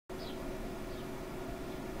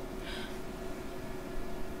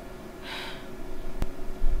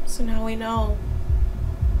So now we know.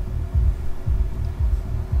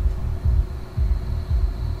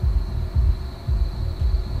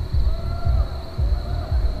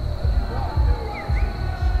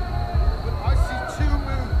 I see 2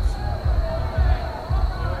 moons.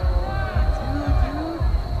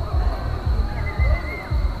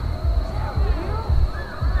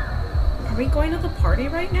 Are we going to the party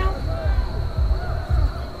right now?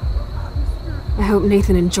 I hope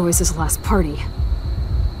Nathan enjoys his last party.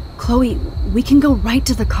 Chloe, we can go right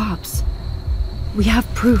to the cops. We have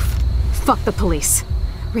proof. Fuck the police.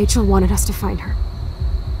 Rachel wanted us to find her.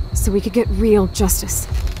 So we could get real justice.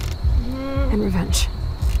 And revenge.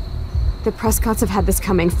 The Prescotts have had this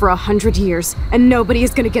coming for 100 years, and nobody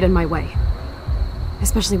is gonna get in my way.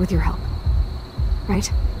 Especially with your help.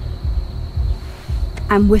 Right?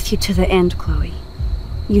 I'm with you to the end, Chloe.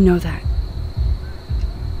 You know that.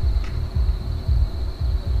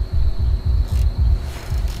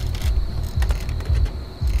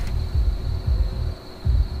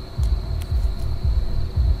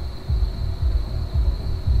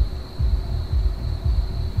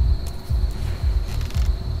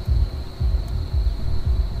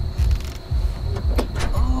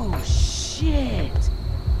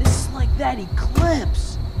 That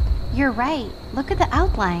eclipse! You're right. Look at the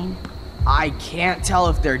outline. I can't tell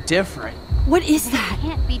if they're different. What is that? It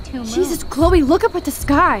can't be 2 moons. Jesus, Chloe, look up at the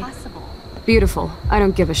sky. Possible. Beautiful. I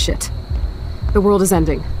don't give a shit. The world is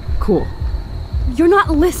ending. Cool. You're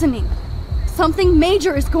not listening. Something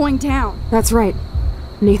major is going down. That's right.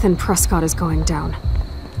 Nathan Prescott is going down.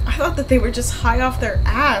 I thought that they were just high off their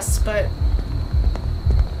ass, but...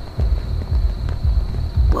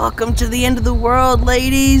 Welcome to the end of the world,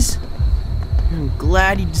 ladies! I'm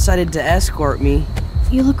glad you decided to escort me.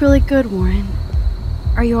 You look really good, Warren.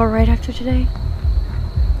 Are you alright after today?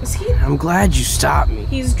 Is he? I'm glad you stopped me.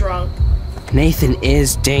 He's drunk. Nathan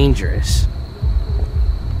is dangerous.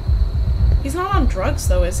 He's not on drugs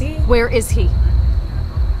though, is he? Where is he?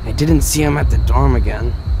 I didn't see him at the dorm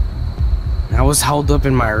again. I was held up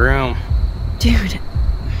in my room. Dude,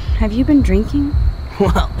 have you been drinking?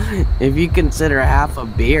 Well, if you consider half a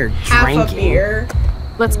beer drinking. Half a beer.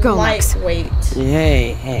 Let's go, Max. Lightweight.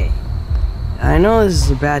 Hey. I know this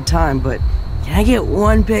is a bad time, but can I get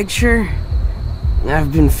one picture?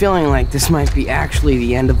 I've been feeling like this might be actually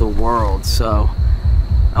the end of the world, so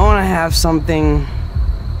I want to have something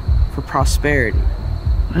for prosperity.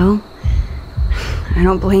 Well, I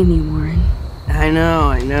don't blame you, Warren. I know.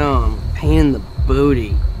 I'm a pain in the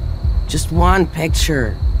booty. Just one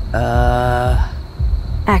picture.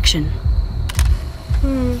 Action.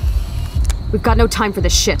 We've got no time for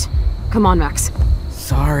this shit. Come on, Max.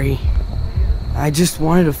 Sorry. I just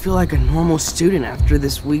wanted to feel like a normal student after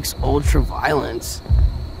this week's ultra-violence.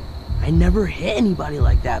 I never hit anybody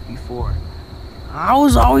like that before. I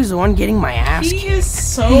was always the one getting my ass kicked. He is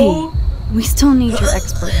so... Hey, we still need your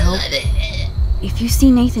expert help. If you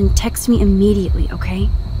see Nathan, text me immediately, okay?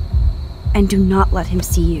 And do not let him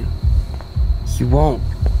see you. He won't.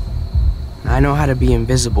 I know how to be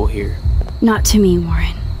invisible here. Not to me,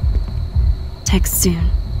 Warren. Text soon.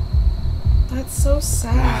 That's so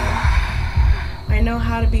sad. I know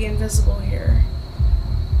how to be invisible here.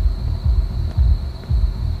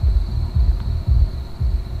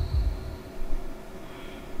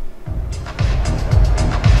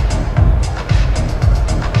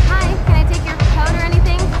 Hi, can I take your coat or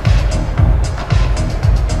anything?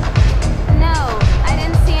 No, I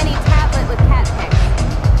didn't see any tablet with cat pics.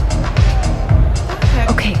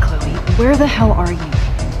 Okay, Chloe, where the hell are you?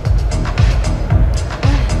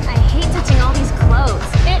 I hate touching all these clothes.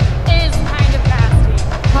 It is kind of nasty.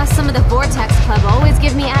 Plus, some of the Vortex Club always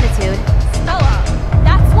give me attitude. Stella,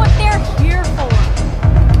 that's what they're here for.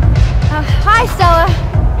 Hi, Stella.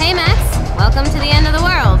 Hey, Max. Welcome to the end of the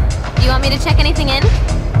world. Do you want me to check anything in?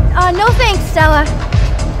 No thanks, Stella.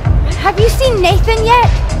 Have you seen Nathan yet?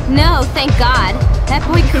 No, thank God. That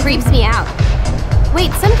boy creeps me out.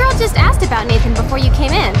 Wait, some girl just asked about Nathan before you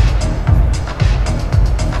came in.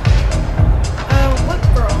 What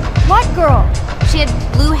girl? What girl? She had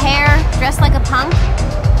blue hair, dressed like a punk.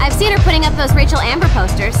 I've seen her putting up those Rachel Amber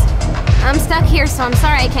posters. I'm stuck here, so I'm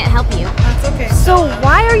sorry I can't help you. That's okay. So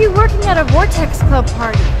why are you working at a Vortex Club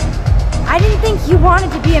party? I didn't think you wanted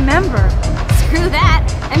to be a member. Screw that.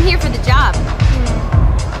 I'm here for the job.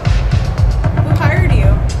 Who hired you?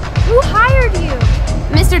 Who hired you?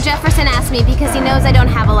 Mr. Jefferson asked me because he knows I don't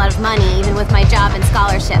have a lot of money, even with my job and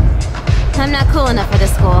scholarship. I'm not cool enough for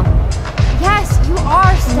this school. Yes, you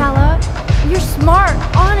are, Stella. You're smart,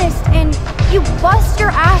 honest, and you bust your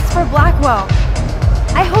ass for Blackwell.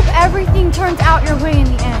 I hope everything turns out your way in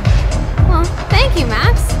the end. Well, thank you,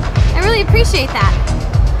 Max. I really appreciate that.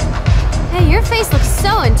 Hey, your face looks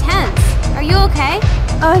so intense. Are you okay?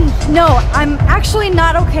 No, I'm actually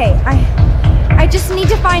not okay. I just need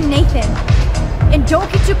to find Nathan. And don't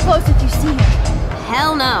get too close if you see him.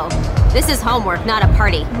 Hell no. This is homework, not a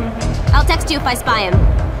party. I'll text you if I spy him.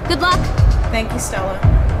 Good luck. Thank you, Stella.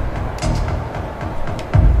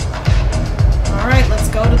 Alright, let's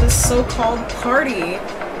go to this so-called party.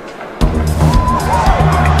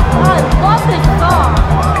 I love this song.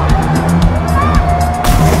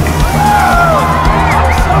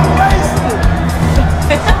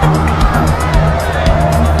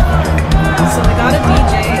 So they got a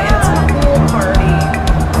DJ and it's a pool party.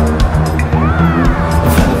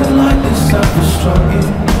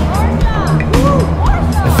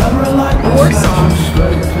 War song.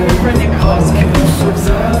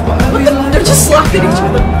 What the? They're just slapping each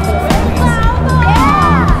other.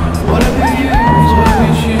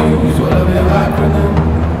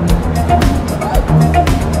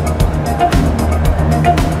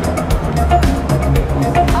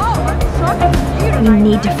 We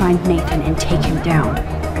need to find Nathan and take him down.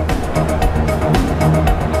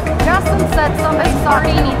 Justin said somebody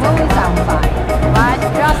already needs a loose outside. But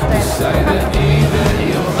Justin.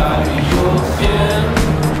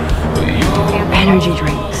 Energy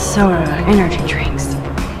drinks, soda, energy drinks.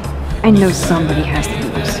 I know somebody has to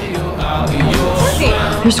lose.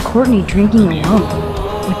 There's Courtney drinking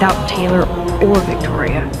alone, without Taylor or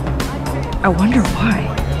Victoria. I wonder why.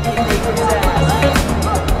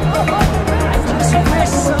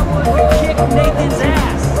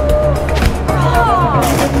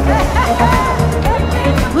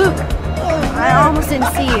 Luke, I almost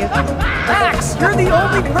didn't see you. Max, you're the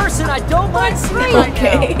only person I don't mind seeing right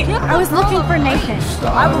now. I was looking for Nathan.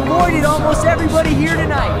 I've avoided almost everybody here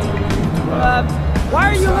tonight. Why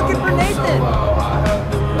are you looking for Nathan?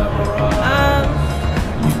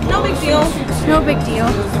 No big deal. No big deal.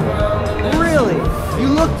 Really? You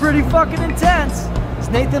look pretty fucking intense. Is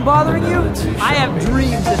Nathan bothering you? I have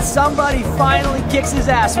dreams that somebody finally kicks his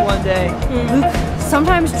ass one day. Luke,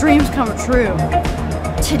 sometimes dreams come true.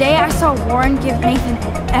 Today I saw Warren give Nathan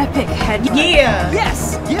an epic head. Yeah.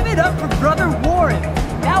 Yes, give it up for Brother Warren.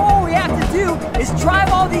 Now all we have to do is drive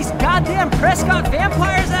all these goddamn Prescott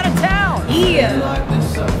vampires out of town. Yeah.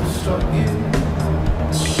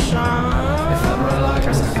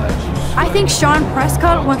 I think Sean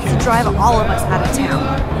Prescott wants to drive all of us out of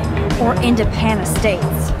town. Or into Pan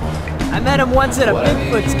Estates. I met him once at a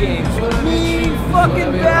Bigfoot's game. Mean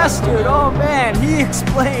fucking bastard. Oh man, he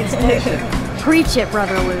explains Nathan. Preach it,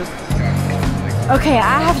 Brother Luke. Okay,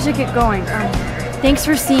 I have to get going. Thanks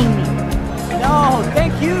for seeing me. No,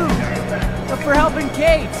 thank you. For helping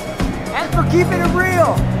Kate. And for keeping it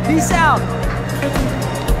real. Peace out.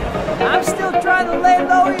 I'm still trying to lay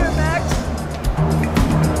low here, Max.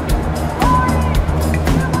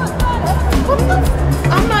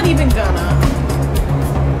 I'm not even gonna.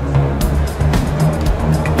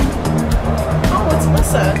 Oh, it's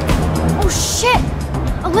Alyssa. Oh shit!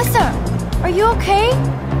 Alyssa, are you okay?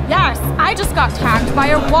 Yes, I just got tagged by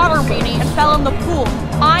a water weenie and fell in the pool.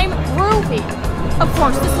 I'm Ruby. Of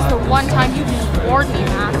course, this is the one time you just bored me,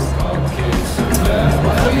 Max.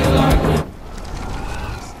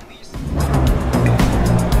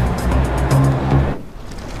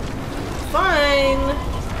 Fine.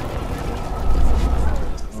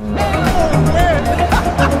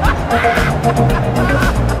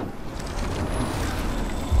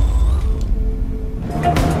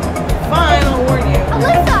 Fine, I'll warn you.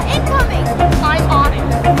 Alyssa, incoming! I'm on it.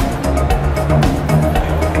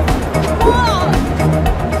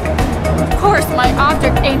 Of course, my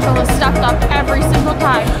object angel has stepped up every single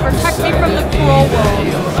time to protect me from the cruel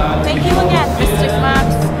world. Thank you again, Mystic Max.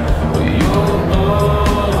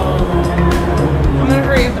 I'm gonna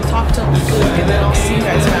hurry up and talk to Luke and then I'll see you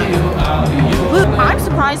guys back. Luke, I'm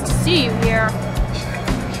surprised to see you here.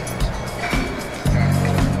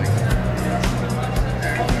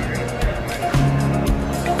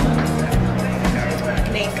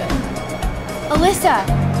 Nathan. Alyssa,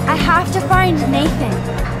 I have to find Nathan.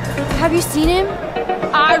 Have you seen him?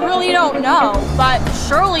 I really don't know, but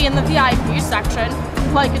surely in the VIP section,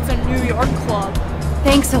 like it's a New York club.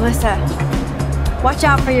 Thanks, Alyssa. Watch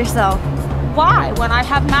out for yourself. Why, when I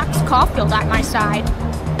have Max Caulfield at my side?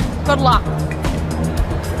 Good luck.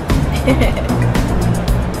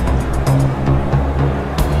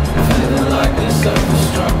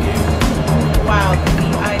 Wow, the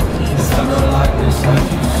VIP.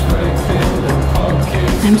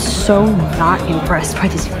 I'm so not impressed by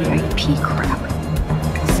this VIP crap.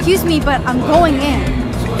 Excuse me, but I'm going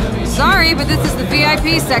in. Sorry, but this is the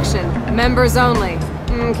VIP section. Members only.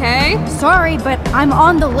 Okay? Sorry, but I'm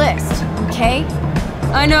on the list, okay?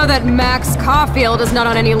 I know that Max Caulfield is not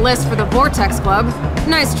on any list for the Vortex Club.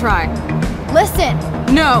 Nice try. Listen.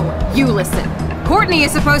 No, you listen. Courtney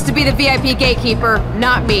is supposed to be the VIP gatekeeper,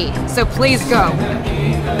 not me. So please go.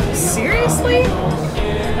 Seriously?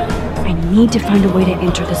 I need to find a way to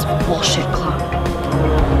enter this bullshit club.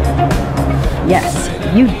 Yes,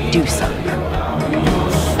 you do something.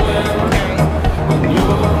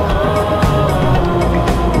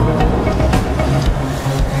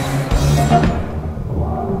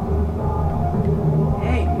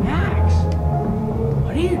 Hey, Max.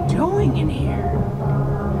 What are you doing in here?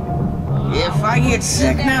 If I get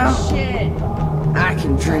sick now, I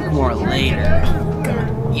can drink more later.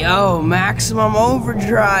 Yo, Maximum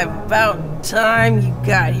Overdrive, about time you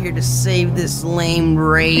got here to save this lame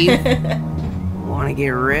rave. Wanna get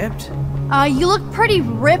ripped? You look pretty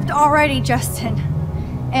ripped already, Justin.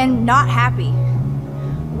 And not happy.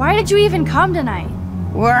 Why did you even come tonight?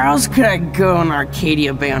 Where else could I go in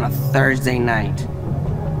Arcadia Bay on a Thursday night?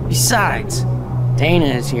 Besides, Dana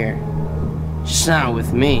is here. Just not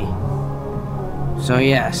with me. So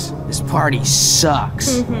yes, this party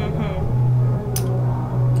sucks.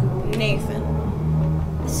 Nathan.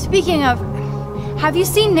 Speaking of, have you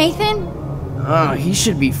seen Nathan? Oh, he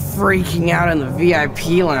should be freaking out in the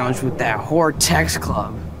VIP lounge with that whore Tex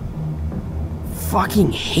Club.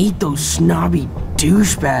 Fucking hate those snobby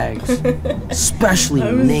douchebags. Especially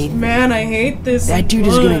Nathan. Man, I hate this. That dude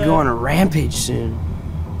is gonna go on a rampage soon.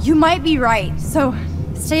 You might be right, so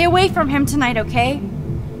stay away from him tonight, okay?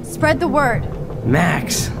 Spread the word.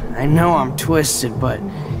 Max, I know I'm twisted, but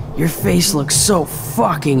your face looks so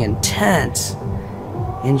fucking intense.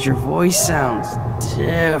 And your voice sounds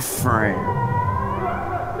different.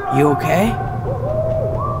 You okay?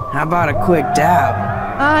 How about a quick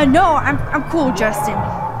dab? No, I'm cool, Justin.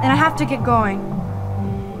 And I have to get going.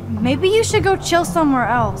 Maybe you should go chill somewhere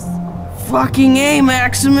else. Fucking A,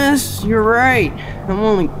 Maximus! You're right. I'm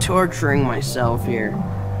only torturing myself here.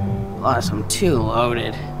 Plus, I'm too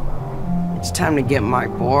loaded. It's time to get my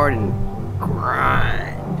board and grind.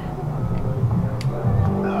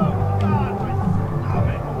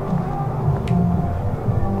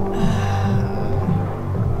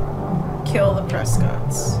 Kill the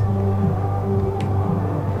Prescotts.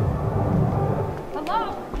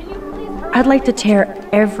 Hello? Can you please hurry? I'd like to tear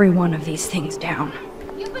every one of these things down.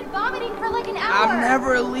 You've been vomiting for like an hour. I'm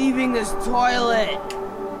never leaving this toilet.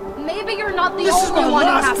 Maybe you're not the This is only my one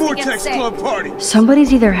who last has to get Vortex sick. Club party.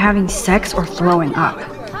 Somebody's either having sex or throwing up.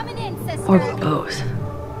 Coming in, sister. Or both.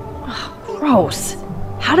 Ugh, gross.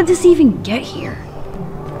 How did this even get here?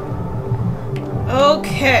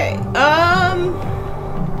 Okay,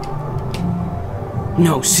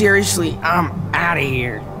 No, seriously, I'm out of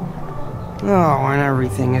here. Oh, and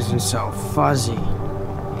everything isn't so fuzzy.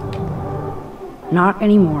 Not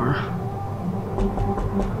anymore.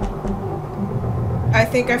 I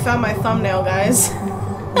think I found my thumbnail, guys.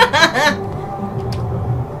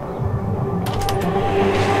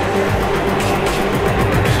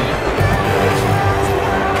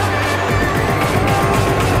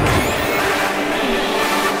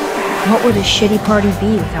 What would a shitty party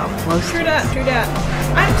be without close? True that, true that.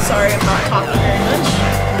 I'm sorry I'm not talking very much.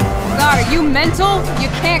 God, are you mental?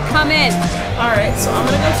 You can't come in. Alright, so I'm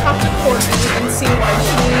gonna go talk to Courtney and see why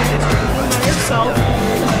she is drinking by herself.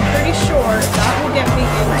 I'm pretty sure that will get me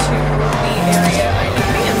into the area I need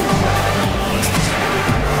to be in.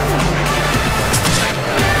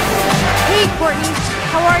 Hey, Courtney.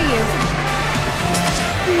 How are you?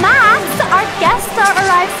 Max, our guest star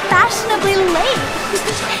arrives fashionably late.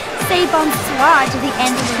 Say bonsoir to the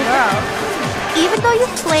end of the world. Even though you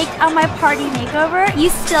flaked on my party makeover, you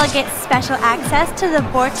still get special access to the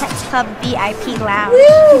Vortex Club VIP lounge.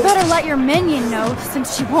 You better let your minion know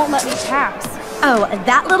since she won't let me pass. Oh,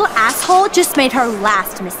 that little asshole just made her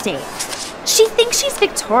last mistake. She thinks she's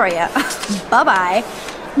Victoria. Bye-bye.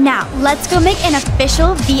 Now, let's go make an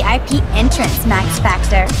official VIP entrance, Max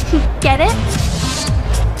Factor. Get it?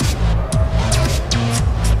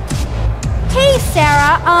 Hey,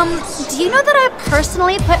 Sarah, do you know that I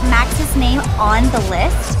personally put Max's name on the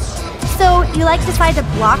list? So you decide to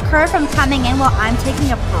block her from coming in while I'm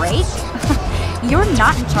taking a break? You're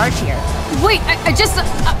not in charge here. Wait, I just...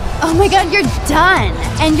 Oh my god, you're done!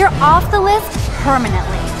 And you're off the list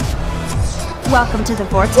permanently. Welcome to the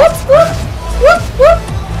Vortex. Whoop, whoop, whoop, whoop.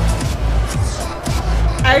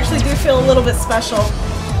 I actually do feel a little bit special.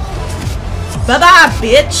 Bye-bye,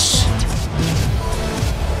 bitch!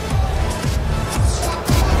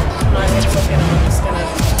 I'm not gonna look at him, I'm just gonna...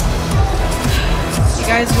 You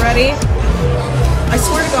guys ready? I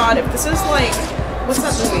swear to God, if this is like what's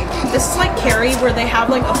that movie? This is like Carrie, where they have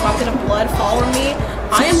like a bucket of blood fall on me.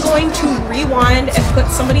 I am going to rewind and put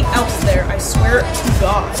somebody else there. I swear to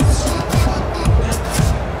God.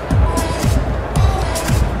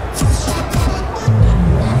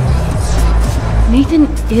 Nathan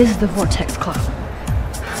is the Vortex Club,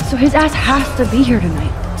 so his ass has to be here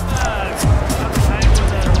tonight.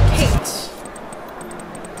 Kate.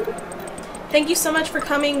 Thank you so much for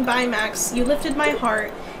coming by, Max. You lifted my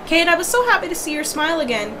heart. Kate, I was so happy to see your smile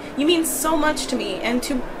again. You mean so much to me and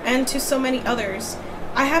to so many others.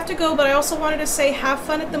 I have to go, but I also wanted to say have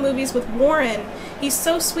fun at the movies with Warren. He's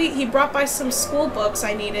so sweet. He brought by some school books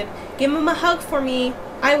I needed. Give him a hug for me.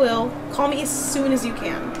 I will. Call me as soon as you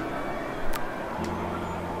can.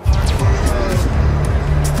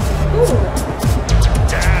 Ooh.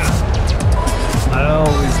 Damn. I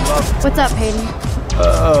always loved. What's up, Hayden?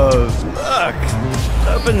 Look.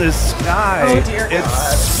 Up in the sky. Oh, dear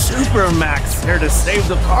God. It's Super Max here to save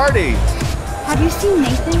the party. Have you seen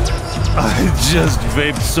Nathan? I just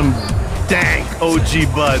vaped some dank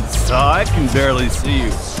OG buds, so I can barely see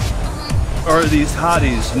you. Or are these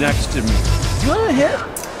hotties next to me? You want a hit?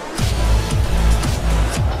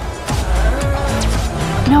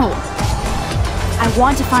 No. I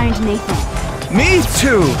want to find Nathan. Me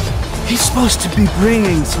too! He's supposed to be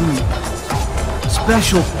bringing some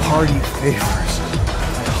special party favors.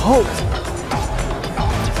 I hope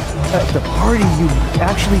at the party you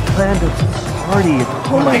actually planned a party.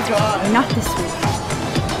 Oh my God. Not this week.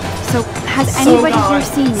 So, has anybody here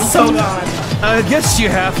seen Nathan? So gone. I guess you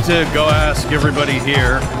have to go ask everybody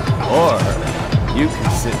here, or you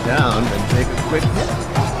can sit down and take a quick hit.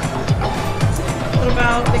 What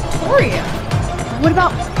about Victoria? What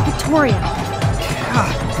about Victoria?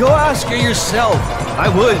 God, go ask her yourself. I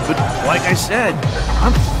would, but like I said,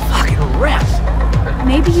 I'm fucking wrecked.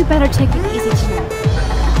 Maybe you better take it easy tonight.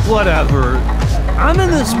 Whatever. I'm in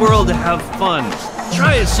this world to have fun.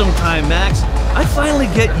 Try it sometime, Max. I finally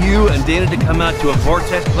get you and Dana to come out to a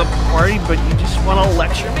Vortex Club party, but you just want to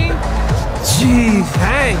lecture me? Gee,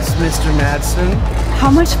 thanks, Mr. Madsen. How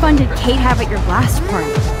much fun did Kate have at your last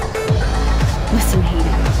party? Listen,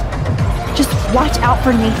 Hayden. Just watch out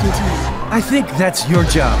for Nathan tonight. I think that's your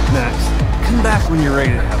job, Max. Come back when you're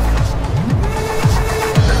ready to have fun.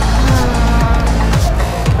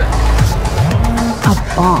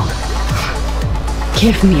 A bomb.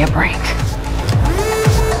 Give me a break.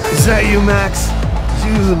 Is that you, Max?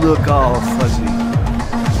 You look all fuzzy.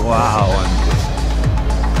 Wow,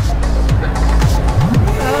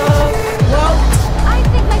 Well, I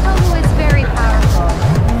think my Goku is very powerful.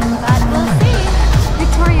 But we'll see.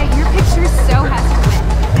 Victoria, your picture so has to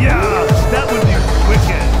win. yeah, that would be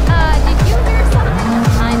wicked. Did you hear something?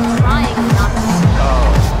 I'm trying not to.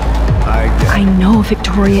 Oh, I get I know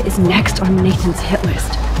Victoria is next on Nathan's hit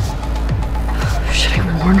list. Should I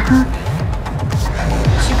warn her?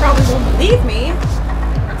 She probably won't believe me.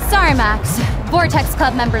 Sorry, Max. Vortex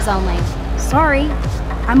Club members only. Sorry,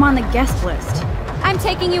 I'm on the guest list. I'm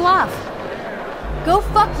taking you off. Go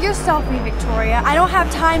fuck yourself, Victoria. I don't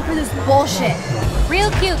have time for this bullshit.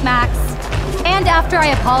 Real cute, Max. And after I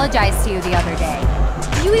apologized to you the other day.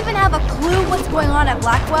 Do you even have a clue what's going on at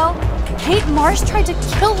Blackwell? Kate Marsh tried to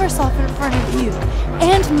kill herself in front of you.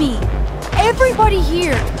 And me. Everybody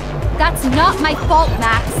here. That's not my fault,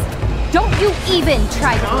 Max. Don't you even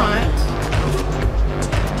try to blame me.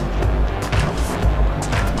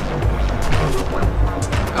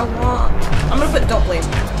 I'm gonna put don't blame.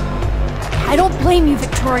 I don't blame you,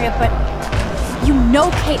 Victoria, but you know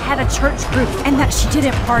Kate had a church group and that she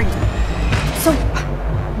didn't party. So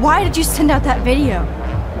why did you send out that video?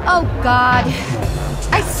 Oh, God.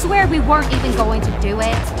 I swear we weren't even going to do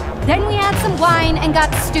it. Then we had some wine and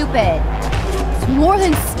got stupid. It's more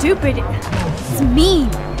than stupid. It's mean.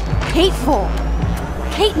 Hateful.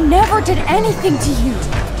 Kate never did anything to you.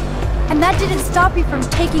 And that didn't stop you from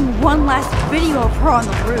taking one last video of her on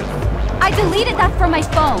the roof. I deleted that from my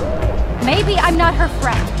phone. Maybe I'm not her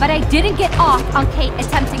friend, but I didn't get off on Kate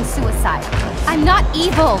attempting suicide. I'm not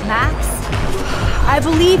evil, Max. I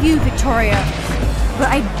believe you, Victoria, but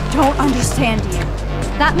I don't understand you.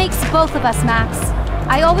 That makes both of us, Max.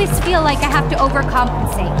 I always feel like I have to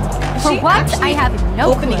overcompensate. For what? I have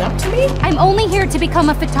no clue. Opening up to me? I'm only here to become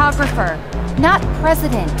a photographer, not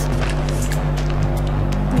president.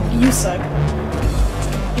 You suck.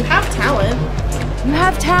 You have talent. You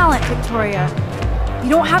have talent, Victoria. You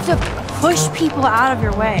don't have to push people out of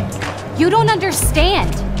your way. You don't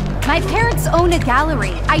understand. My parents own a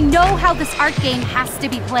gallery. I know how this art game has to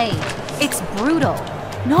be played. It's brutal.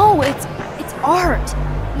 No, it's art.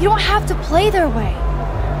 You don't have to play their way.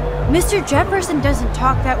 Mr. Jefferson doesn't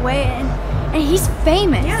talk that way, and he's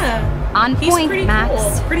famous. Yeah. On He's point, pretty Max.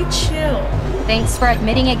 cool, pretty chill. Thanks for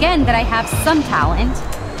admitting again that I have some talent.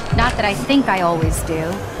 Not that I think I always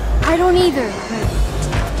do. I don't either, but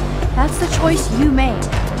that's the choice you made.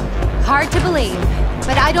 Hard to believe,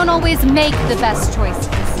 but I don't always make the best choices.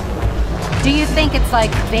 Do you think it's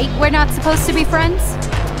like fate we're not supposed to be friends?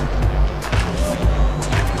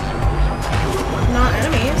 Not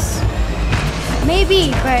enemies.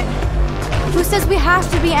 Maybe, but who says we have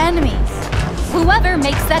to be enemies? Whoever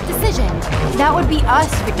makes that decision. That would be us,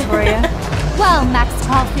 Victoria. Well, Max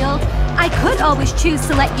Caulfield, I could always choose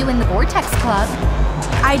to let you in the Vortex Club.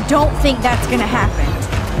 I don't think that's gonna happen.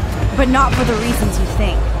 But not for the reasons you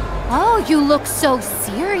think. Oh, you look so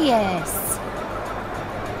serious.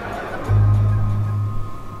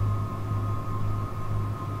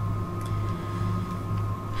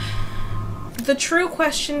 The true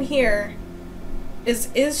question here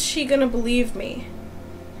is she gonna believe me?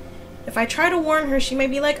 If I try to warn her, she may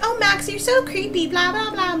be like, oh, Max, you're so creepy, blah, blah,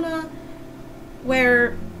 blah, blah.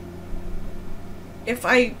 Where, if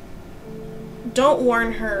I don't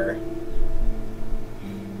warn her,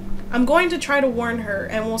 I'm going to try to warn her,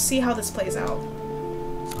 and we'll see how this plays out.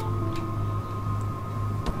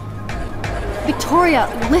 Victoria,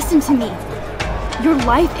 listen to me. Your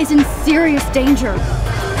life is in serious danger.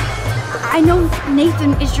 I know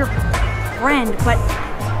Nathan is your friend, but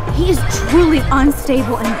he is truly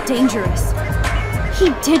unstable and dangerous. He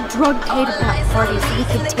did drug Kate at that party so he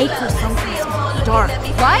could take her someplace dark.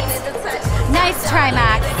 What? Nice try,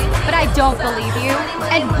 Max, but I don't believe you.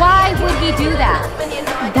 And why would he do that?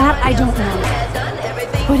 That I don't know.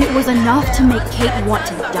 But it was enough to make Kate want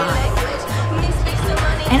to die.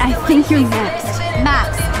 And I think you're next.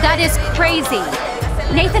 Max, that is crazy.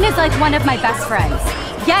 Nathan is like one of my best friends.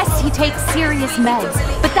 Yes, he takes serious meds,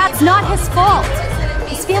 but that's not his fault.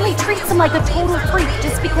 His family treats him like a total freak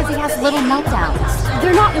just because he has little meltdowns.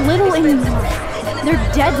 They're not little anymore. They're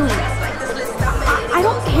deadly. I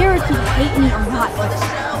don't care if you hate me or not, but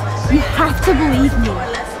you have to believe me.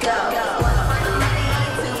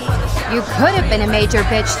 You could have been a major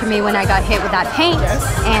bitch to me when I got hit with that paint,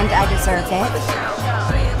 and I deserved it.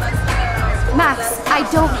 Max, I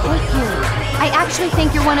don't hate you. I actually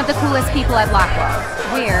think you're one of the coolest people at Blackwell.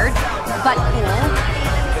 Weird, but cool.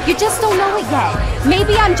 You just don't know it yet.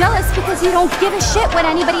 Maybe I'm jealous because you don't give a shit what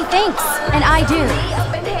anybody thinks, and I do.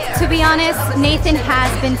 To be honest, Nathan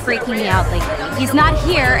has been freaking me out lately. He's not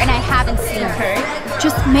here, and I haven't seen him.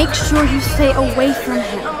 Just make sure you stay away from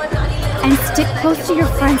him. And stick close to your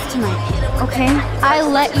friends tonight, okay? I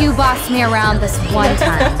let you boss me around this one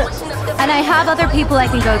time. And I have other people I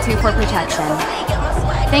can go to for protection.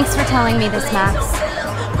 Thanks for telling me this, Max.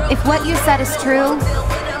 If what you said is true,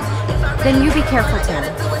 then you be careful too.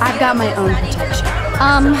 I've got my own protection.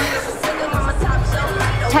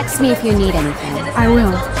 Text me if you need anything. I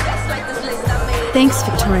will. Thanks,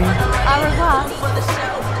 Victoria. Au revoir.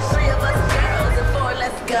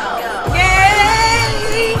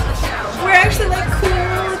 Yay! We're actually like cool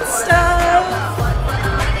and stuff.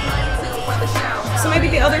 So maybe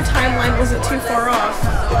the other timeline wasn't too far off.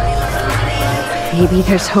 Maybe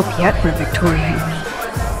there's hope yet for Victoria and me.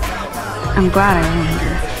 I'm glad I warned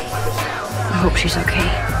her. I hope she's okay.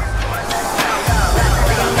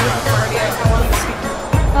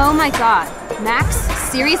 Oh my god. Max,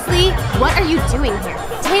 seriously? What are you doing here?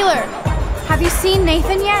 Taylor, have you seen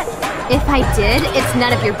Nathan yet? If I did, it's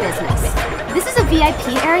none of your business. This is a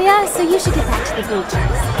VIP area, so you should get back to the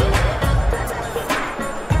bleachers.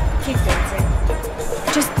 Keep dancing.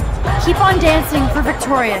 Just keep on dancing for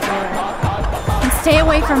Victoria, Taylor. And stay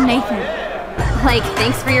away from Nathan. Like,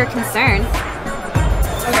 thanks for your concern.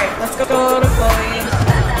 Okay, let's go to Chloe.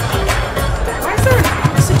 Why is there an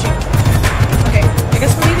oxygen? Okay, I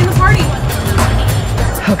guess we're leaving the party.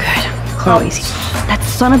 Oh good. Chloe's here. That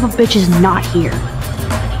son of a bitch is not here.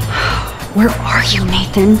 Where are you,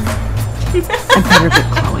 Nathan? I better get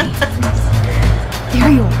Chloe. There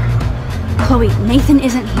you are. Chloe, Nathan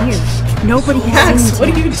isn't here. Nobody has seen him. What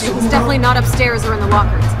are you doing? He's definitely not upstairs or in the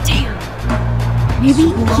lockers. Damn.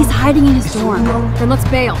 Maybe he's hiding in his dorm. Then let's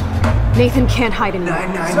bail. Nathan can't hide anymore.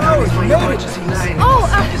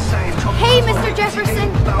 Hey, Mr. Jefferson.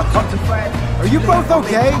 Are you both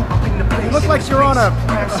okay? You look like you're on a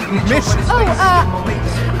mission.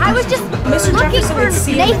 I was just Mr. looking Jefferson for would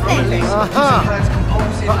see Nathan.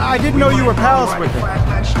 I didn't know you were pals with him.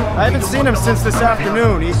 I haven't seen him since this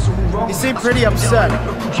afternoon. He seemed pretty upset.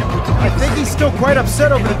 I think he's still quite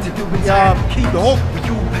upset over the whole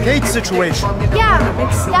Kate situation. Yeah,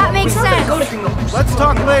 that makes sense. Let's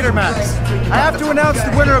talk later, Max. I have to announce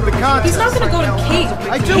the winner of the contest. He's not gonna go to Kate.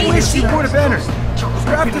 I do wish you would have entered.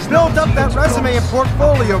 You have to build up that resume and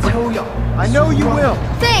portfolio, but I know you will.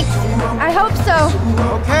 Thanks. I hope so.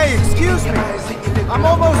 Okay, excuse me. I'm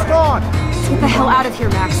almost gone. Get the hell out of here,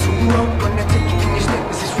 Max. You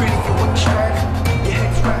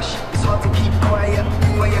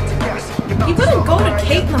wouldn't go to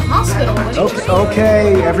Kate in the hospital, would you?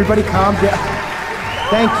 Okay, everybody calm down.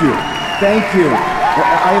 Thank you. Thank you.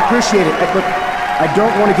 I appreciate it. Look, I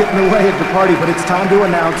don't want to get in the way of the party, but it's time to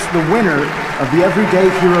announce the winner of the Everyday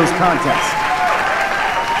Heroes contest.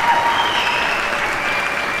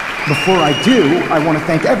 Before I do, I want to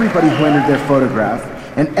thank everybody who entered their photograph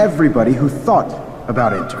and everybody who thought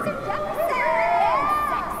about entering.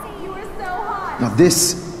 Now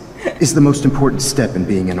this is the most important step in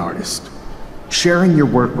being an artist. Sharing your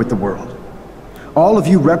work with the world. All of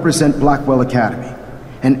you represent Blackwell Academy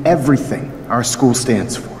and everything our school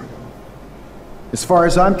stands for. As far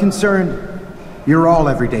as I'm concerned, you're all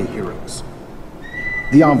everyday heroes.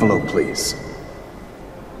 The envelope, please.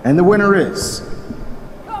 And the winner is...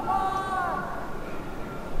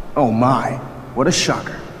 Oh my, what a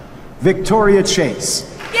shocker. Victoria Chase.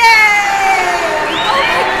 Yay! Oh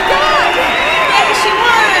my god! Yay, she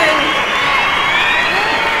won!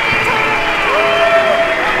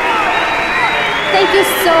 Thank you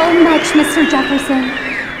so much, Mr. Jefferson.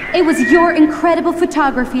 It was your incredible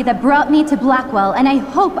photography that brought me to Blackwell, and I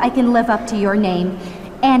hope I can live up to your name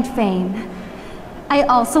and fame. I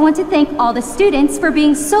also want to thank all the students for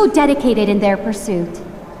being so dedicated in their pursuit.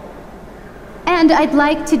 And I'd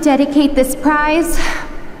like to dedicate this prize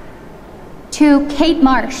to Kate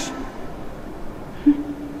Marsh.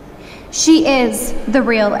 She is the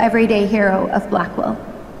real everyday hero of Blackwell,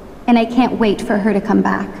 and I can't wait for her to come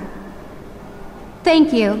back.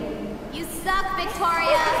 Thank you. You suck,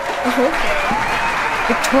 Victoria.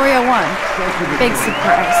 Victoria won. Big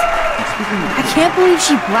surprise. I can't believe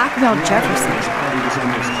she blackmailed Jefferson.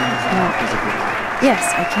 No.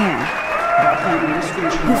 Yes, I can.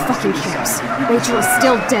 Who fucking cares? Rachel is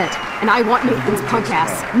still dead, and I want Nathan's punk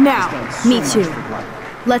ass now. Me too.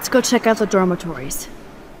 Let's go check out the dormitories.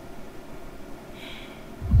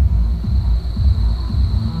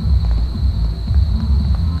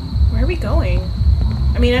 Where are we going?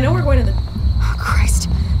 I mean, I know we're going to the... Oh, Christ.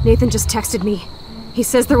 Nathan just texted me. He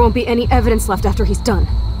says there won't be any evidence left after he's done.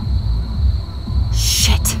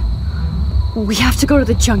 Shit. We have to go to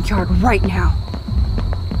the junkyard right now.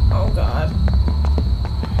 Oh god.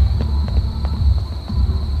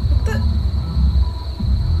 What the...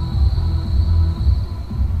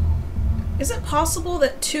 Is it possible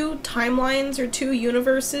that two timelines or two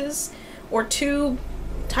universes or two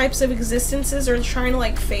types of existences are trying to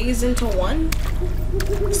like phase into one?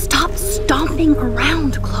 Stop stomping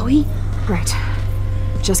around, Chloe. Right.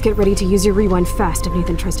 Just get ready to use your rewind fast if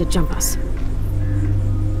Nathan tries to jump us.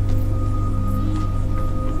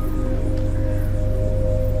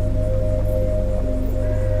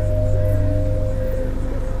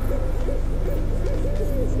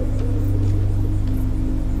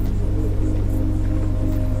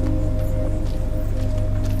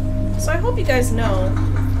 So I hope you guys know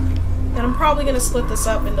that I'm probably gonna split this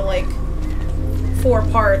up into like 4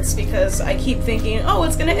 parts because I keep thinking, oh,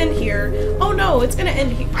 it's gonna end here. Oh no, it's gonna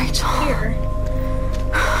end here. Rachel.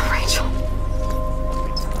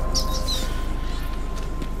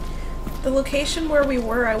 The location where we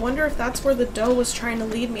were, I wonder if that's where the doe was trying to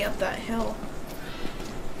lead me up that hill.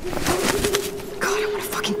 God, I want to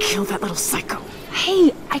fucking kill that little psycho.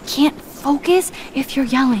 Hey, I can't focus if you're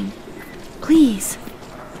yelling. Please.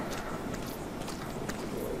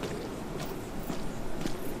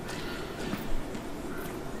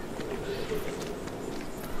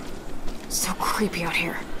 So creepy out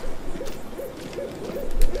here.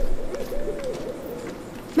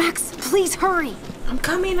 Max, please hurry! I'm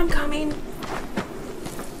coming, I'm coming.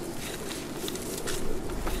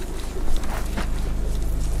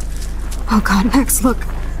 Oh god, Max, look.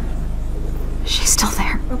 She's still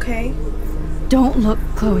there. Okay. Don't look,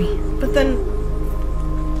 Chloe. But then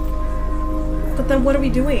what are we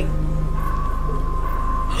doing?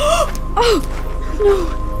 Oh!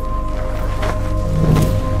 No!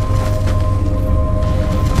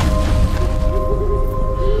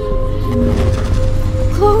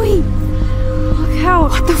 Chloe! Look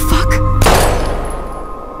out! What the fuck?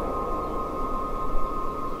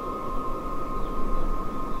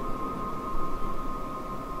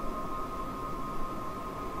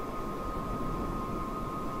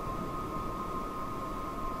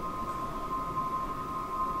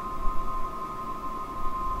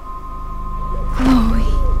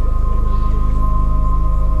 Chloe.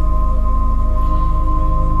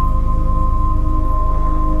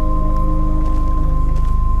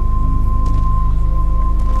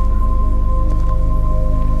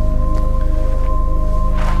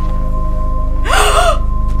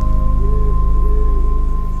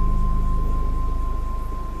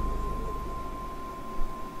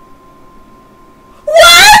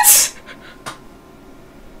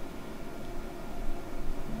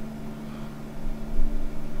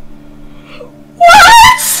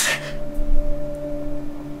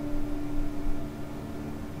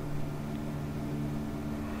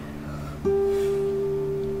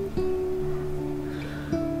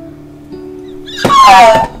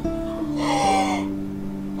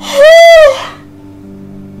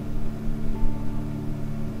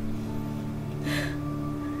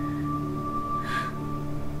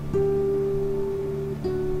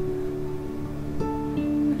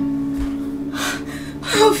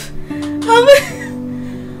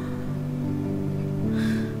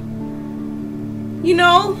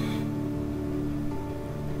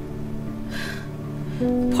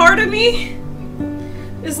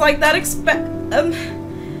 like that I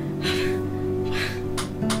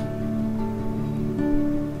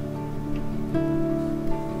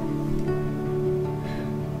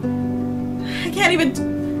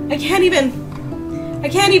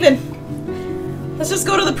can't even. Let's just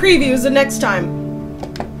go to the previews the next time.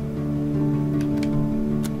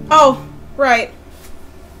 Oh, right.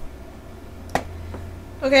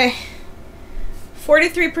 Okay.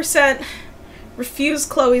 43% refused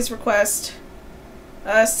Chloe's request.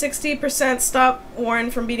 60% stopped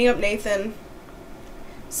Warren from beating up Nathan.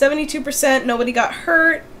 72% nobody got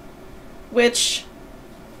hurt, which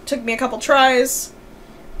took me a couple tries.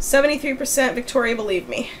 73% Victoria believed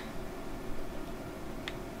me.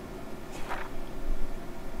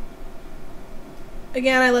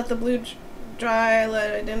 Again, I let the blue dry,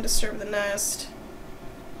 I didn't disturb the nest.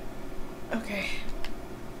 Okay.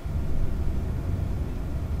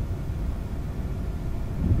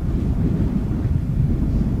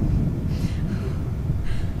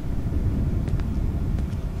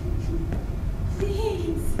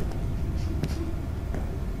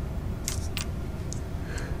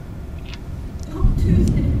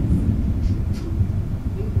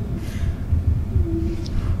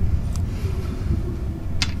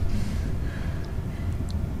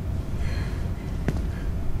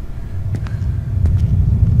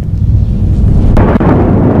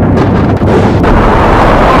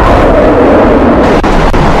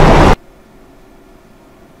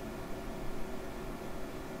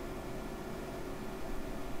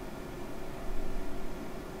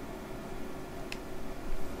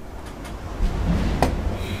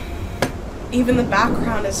 Even the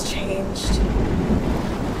background has changed.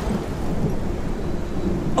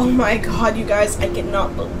 Oh my god, you guys, I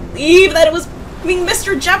cannot believe that it was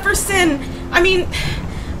Mr. Jefferson! I mean,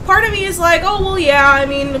 part of me is like, oh well yeah, I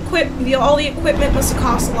mean, all the equipment must have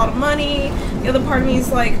cost a lot of money. The other part of me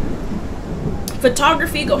is like,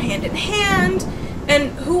 photography go hand in hand,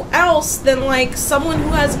 and who else than like someone who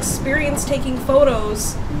has experience taking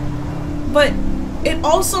photos. But it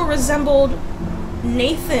also resembled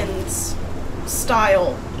Nathan's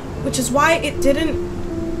style, which is why it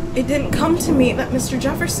didn't come to me that Mr.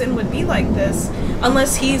 Jefferson would be like this,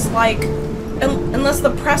 unless he's like, unless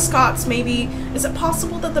the Prescotts maybe, is it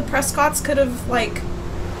possible that the Prescotts could have like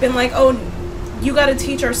been like, oh, you gotta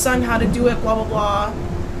teach our son how to do it, blah blah blah.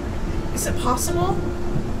 Is it possible?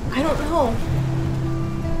 I don't know.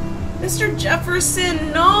 Mr.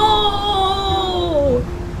 Jefferson, no!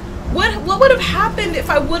 What would have happened if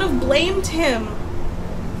I would have blamed him?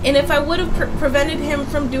 And if I would have prevented him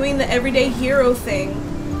from doing the everyday hero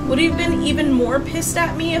thing? Would he have been even more pissed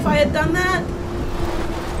at me if I had done that?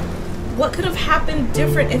 What could have happened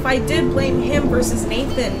different if I did blame him versus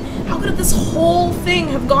Nathan? How could this whole thing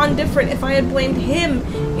have gone different if I had blamed him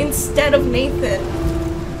instead of Nathan?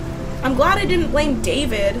 I'm glad I didn't blame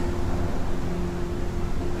David.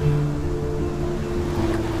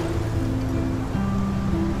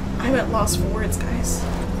 I'm at loss for words, guys.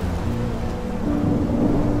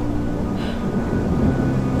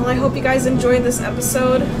 Well, I hope you guys enjoyed this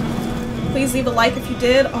episode. Please leave a like if you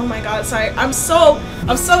did. Oh my god, sorry. I'm so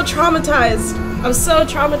traumatized. I'm so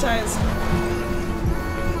traumatized.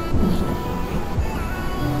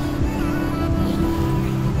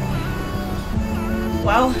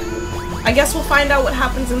 Well, I guess we'll find out what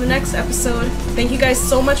happens in the next episode. Thank you guys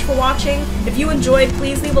so much for watching. If you enjoyed,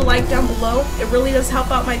 please leave a like down below. It really does help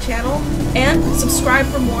out my channel. And subscribe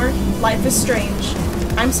for more Life is Strange.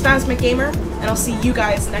 I'm Spasmic Gamer, and I'll see you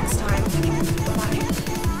guys next time.